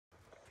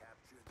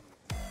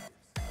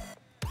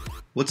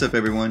What's up,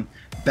 everyone?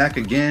 Back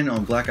again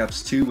on Black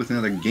Ops 2 with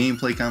another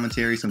gameplay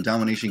commentary, some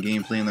domination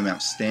gameplay on the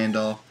map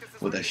Standoff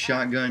with a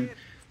shotgun.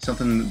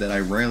 Something that I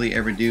rarely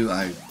ever do.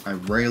 I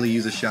rarely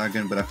use a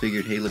shotgun, but I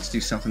figured, hey, let's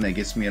do something that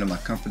gets me out of my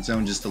comfort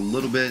zone just a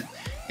little bit.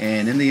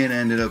 And in the end, I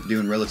ended up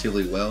doing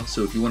relatively well.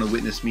 So if you want to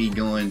witness me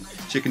going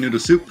chicken noodle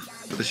soup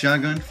with a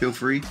shotgun, feel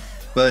free.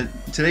 But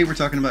today we're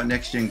talking about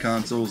next-gen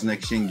consoles,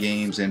 next-gen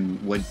games,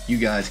 and what you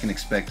guys can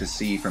expect to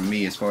see from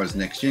me as far as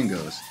next-gen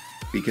goes.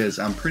 Because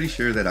I'm pretty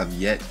sure that I've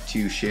yet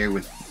to share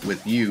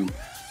with you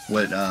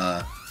what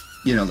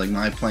you know, like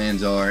my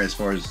plans are as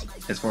far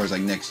as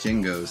like next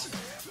gen goes.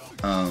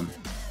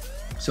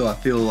 So I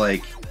feel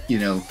like, you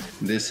know,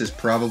 this is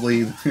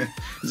probably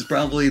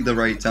the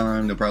right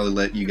time to probably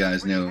let you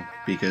guys know,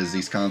 because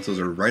these consoles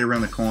are right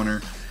around the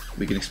corner.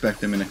 We can expect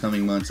them in the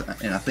coming months,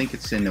 and I think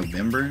it's in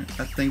November,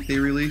 I think they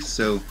release.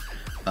 So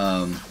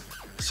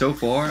so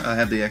far I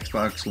have the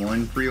Xbox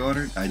One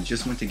pre-ordered. I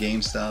just went to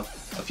GameStop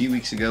a few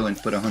weeks ago and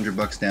put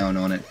 $100 down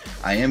on it.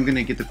 I am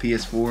gonna get the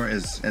PS4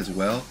 as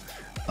well.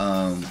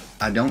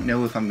 I don't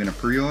know if I'm gonna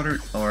pre-order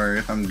or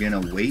if I'm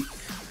gonna wait,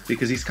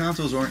 because these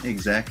consoles aren't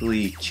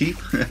exactly cheap,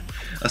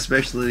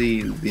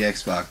 especially the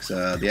Xbox.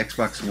 The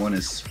Xbox One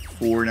is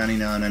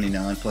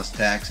 $499.99 plus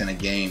tax and a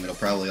game. It'll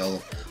probably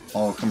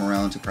all come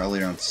around to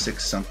probably around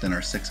 6 something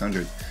or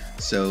 600.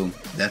 So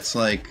that's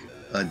like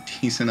a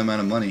decent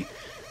amount of money.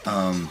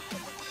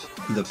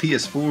 The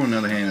PS4, on the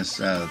other hand, is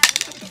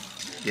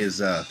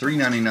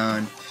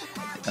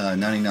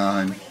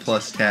 $399.99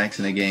 plus tax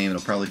in a game.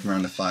 It'll probably come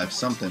around to 5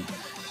 something.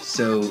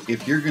 So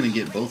if you're gonna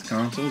get both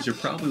consoles, you're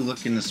probably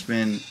looking to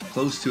spend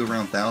close to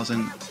around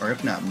 $1,000, or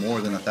if not more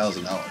than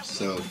 $1,000.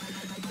 So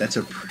that's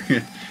a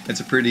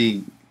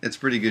pretty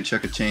good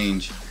chunk of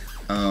change.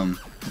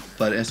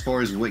 But as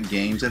far as what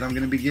games that I'm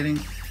gonna be getting,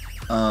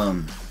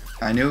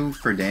 I know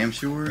for damn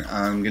sure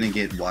I'm gonna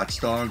get Watch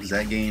Dogs.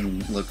 That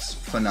game looks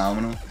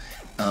phenomenal.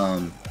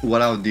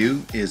 What I'll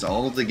do is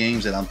all of the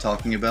games that I'm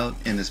talking about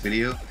in this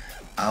video,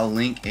 I'll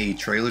link a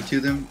trailer to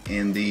them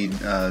in the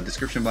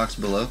description box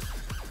below.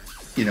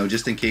 You know,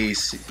 just in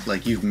case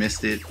like you've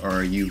missed it,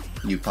 or you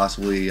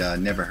possibly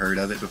never heard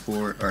of it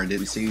before, or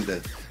didn't see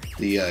the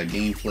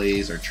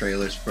gameplays or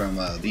trailers from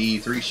the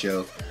E3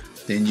 show,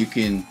 then you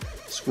can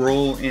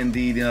scroll in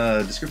the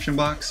description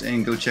box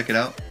and go check it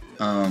out.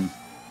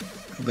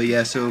 But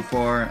yeah, so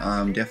far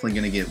I'm definitely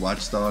gonna get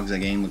Watch Dogs. That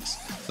game looks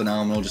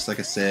phenomenal, just like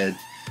I said.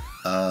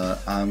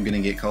 I'm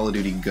gonna get Call of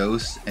Duty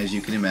Ghosts, as you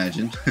can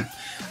imagine.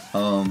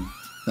 I'm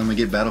gonna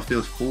get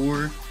Battlefield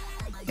 4,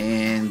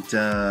 and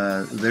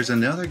there's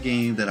another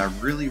game that I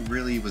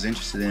really was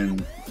interested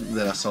in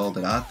that I saw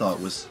that I thought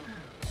was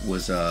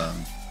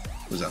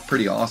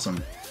pretty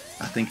awesome.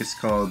 I think it's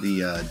called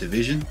the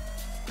Division.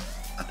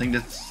 I think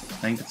that's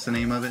the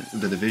name of it,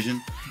 The Division.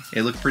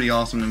 It looked pretty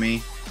awesome to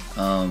me.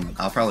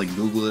 I'll probably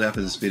Google it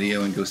after this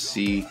video and go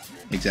see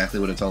exactly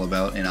what it's all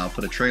about, and I'll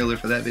put a trailer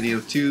for that video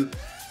too.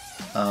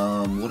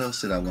 What else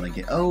did I want to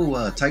get?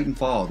 Oh,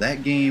 Titanfall.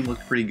 That game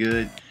looked pretty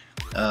good.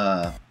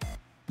 That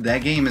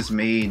game is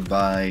made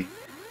by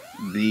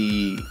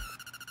the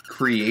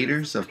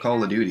creators of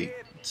Call of Duty.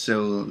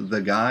 So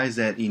the guys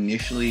that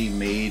initially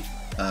made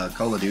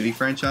Call of Duty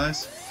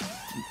franchise,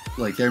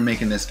 like, they're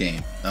making this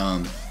game.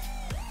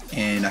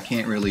 And I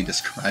can't really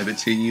describe it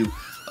to you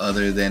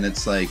other than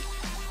it's like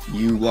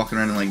you walking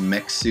around in like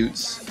mech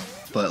suits,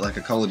 but like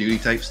a Call of Duty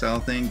type style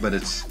thing, but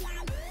it's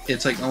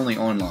like only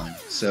online.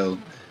 So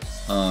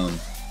I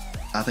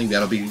think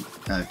that'll be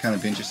kind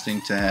of interesting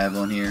to have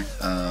on here.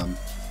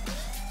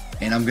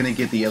 And I'm gonna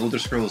get the Elder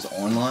Scrolls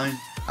Online.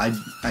 I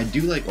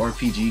do like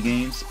RPG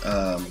games,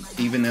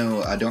 even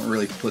though I don't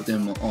really put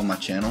them on my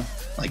channel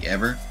like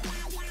ever.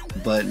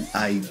 But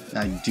I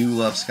do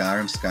love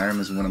Skyrim. Skyrim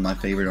is one of my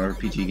favorite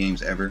RPG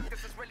games ever,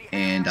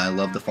 and I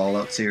love the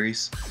Fallout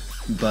series.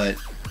 But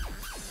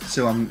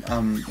so I'm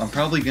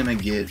probably gonna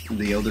get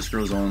the Elder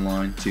Scrolls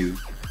Online too,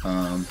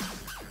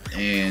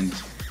 and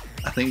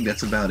I think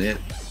that's about it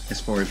as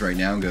far as right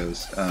now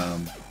goes.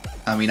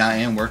 I mean, I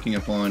am working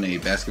upon a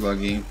basketball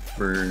game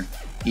for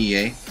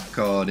EA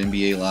called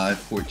NBA Live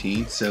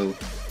 14. So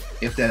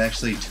if that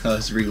actually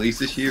does release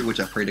this year, which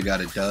I pray to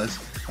God it does,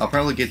 I'll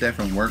probably get that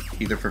from work,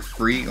 either for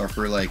free or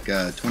for like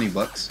 20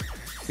 bucks.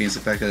 Being the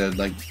fact that,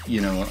 like, you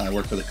know, I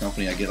work for the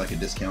company, I get like a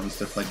discount and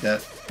stuff like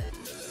that.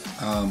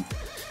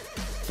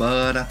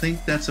 But I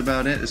think that's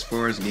about it as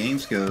far as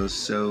games goes.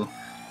 So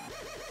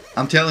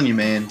I'm telling you,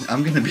 man,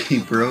 I'm gonna be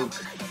broke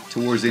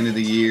towards the end of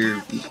the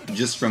year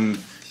just from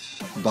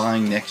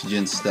buying next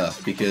gen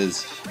stuff,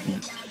 because,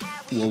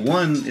 well,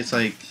 one, it's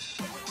like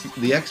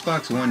the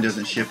Xbox One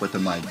doesn't ship with a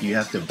mic. You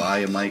have to buy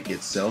a mic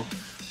itself,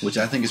 which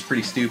I think is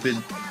pretty stupid,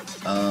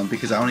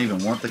 because I don't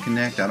even want the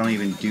Kinect. I don't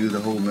even do the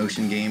whole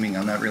motion gaming.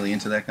 I'm not really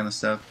into that kind of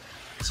stuff,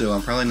 so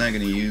I'm probably not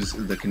going to use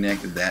the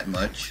Kinect that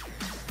much,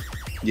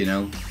 you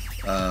know.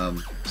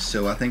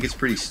 So I think it's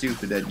pretty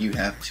stupid that you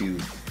have to,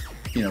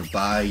 you know,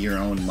 buy your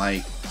own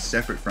mic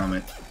separate from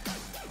it,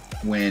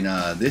 when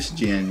this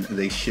gen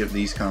they ship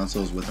these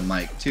consoles with a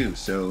mic too.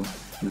 So,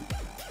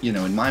 you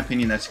know, in my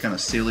opinion, that's kind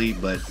of silly,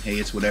 but hey,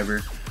 it's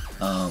whatever.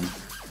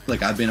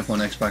 like I've been up on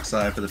Xbox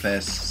Live for the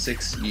past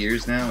 6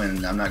 years now,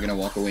 and I'm not gonna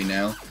walk away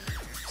now.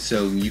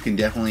 So you can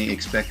definitely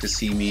expect to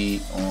see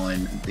me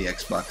on the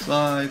Xbox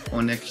Live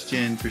on next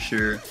gen for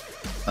sure.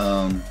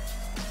 I'm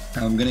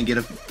gonna get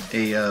a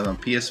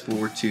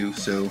PS4 too.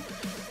 So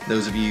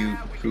those of you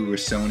who are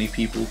Sony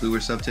people who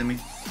are sub to me,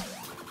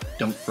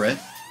 don't fret.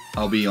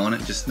 I'll be on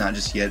it, just not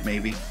just yet,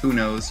 maybe. Who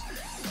knows?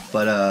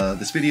 But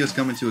this video is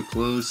coming to a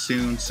close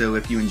soon, so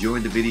if you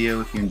enjoyed the video,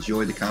 if you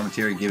enjoyed the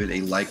commentary, give it a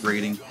like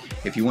rating.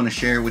 If you want to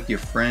share with your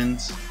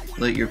friends,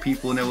 let your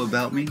people know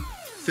about me,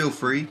 feel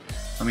free.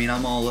 I mean,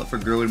 I'm all up for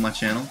growing my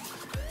channel.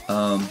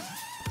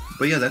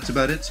 But yeah, that's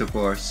about it so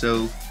far.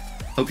 So,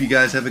 hope you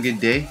guys have a good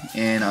day,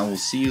 and I will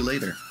see you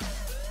later.